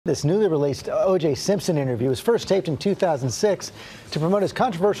This newly released O.J. Simpson interview was first taped in 2006 to promote his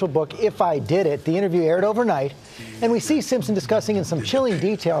controversial book, If I Did It. The interview aired overnight, and we see Simpson discussing in some chilling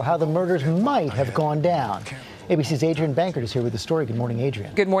detail how the murders might have gone down. ABC's Adrian Bankert is here with the story. Good morning,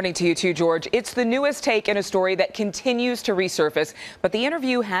 Adrian. Good morning to you too, George. It's the newest take in a story that continues to resurface, but the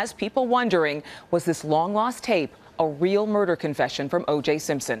interview has people wondering, was this long-lost tape a real murder confession from O.J.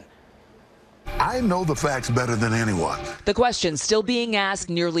 Simpson? I know the facts better than anyone. The question still being asked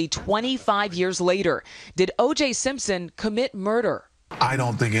nearly 25 years later. Did O.J. Simpson commit murder? I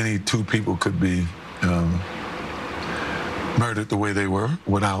don't think any two people could be murdered the way they were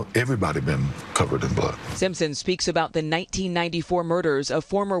without everybody being covered in blood. Simpson speaks about the 1994 murders of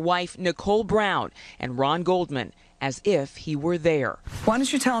former wife Nicole Brown and Ron Goldman as if he were there. Why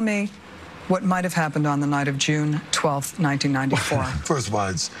don't you tell me what might have happened on the night of June 12th, 1994? First of all,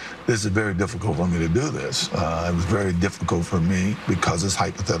 this is very difficult for me to do this. It was very difficult for me because it's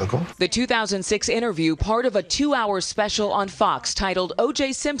hypothetical. The 2006 interview, part of a 2-hour special on Fox titled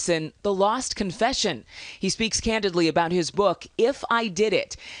O.J. Simpson, The Lost Confession. He speaks candidly about his book, If I Did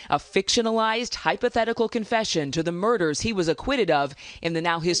It, a fictionalized hypothetical confession to the murders he was acquitted of in the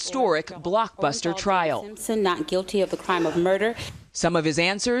now historic blockbuster trial. Simpson not guilty of the crime of murder. Some of his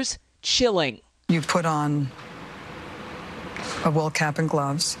answers, chilling. You put on a wool cap and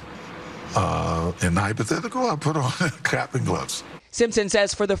gloves. In the hypothetical, I put on a cap and gloves. Simpson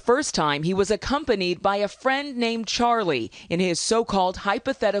says for the first time he was accompanied by a friend named Charlie in his so-called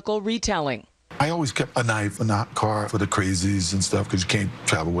hypothetical retelling. I always kept a knife in the car for the crazies and stuff because you can't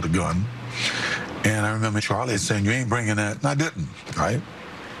travel with a gun. And I remember Charlie saying, "You ain't bringing that." And I didn't, right?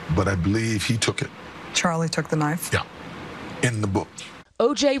 But I believe he took it. Charlie took the knife? Yeah, in the book.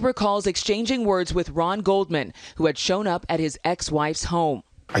 O.J. recalls exchanging words with Ron Goldman, who had shown up at his ex-wife's home.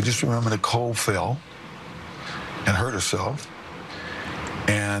 I just remember Nicole fell and hurt herself.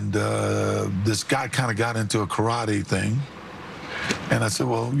 And this guy kind of got into a karate thing. And I said,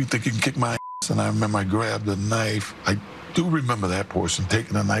 "Well, you think you can kick my ass?" And I remember I grabbed a knife. I do remember that portion,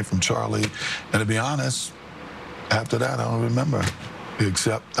 taking a knife from Charlie. And to be honest, after that, I don't remember.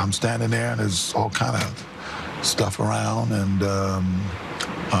 Except I'm standing there and there's all kind of stuff around and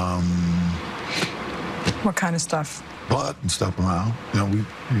What kind of stuff? Blood and stuff around.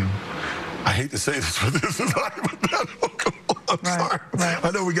 I hate to say this, but this is hypothetical. I'm sorry. Right. I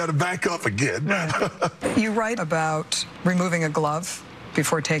know we got to back up again. Right. You write about removing a glove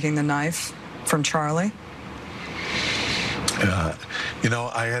before taking the knife from Charlie.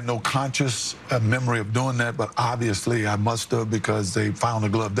 I had no conscious memory of doing that, but obviously I must have because they found the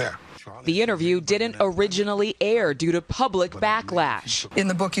glove there. The interview didn't originally air due to public backlash. In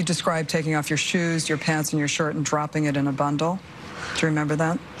the book, you describe taking off your shoes, your pants, and your shirt and dropping it in a bundle. Do you remember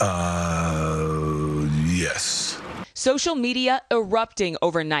that? Yes. Social media erupting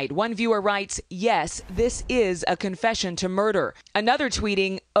overnight. One viewer writes, "Yes, this is a confession to murder." Another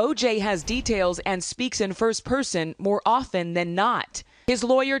tweeting, "O.J. has details and speaks in first person more often than not." His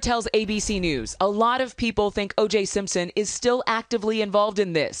lawyer tells ABC News, a lot of people think O.J. Simpson is still actively involved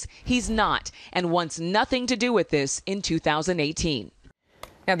in this. He's not, and wants nothing to do with this in 2018.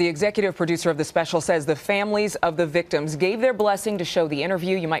 Now, the executive producer of the special says the families of the victims gave their blessing to show the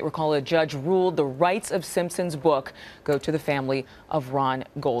interview. You might recall a judge ruled the rights of Simpson's book go to the family of Ron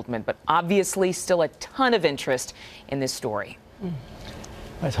Goldman. But obviously still a ton of interest in this story.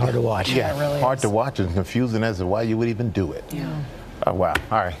 It's hard to watch. Yeah, it really hard to watch and confusing as to why you would even do it. Yeah. Oh, wow.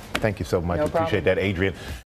 All right. Thank you so much. No problem. Appreciate that, Adrian.